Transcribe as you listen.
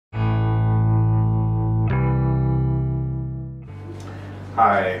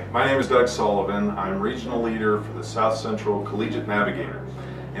Hi, my name is Doug Sullivan. I'm regional leader for the South Central Collegiate Navigator.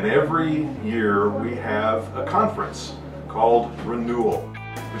 And every year we have a conference called Renewal,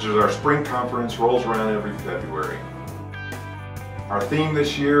 which is our spring conference, rolls around every February. Our theme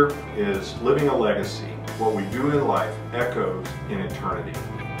this year is Living a Legacy. What we do in life echoes in eternity.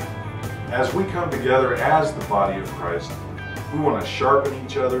 As we come together as the body of Christ, we want to sharpen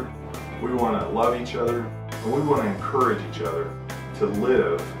each other, we want to love each other, and we want to encourage each other to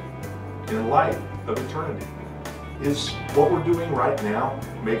live in light of eternity. Is what we're doing right now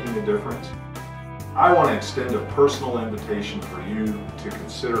making a difference? I want to extend a personal invitation for you to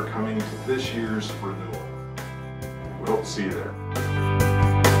consider coming to this year's renewal. We hope to see you there.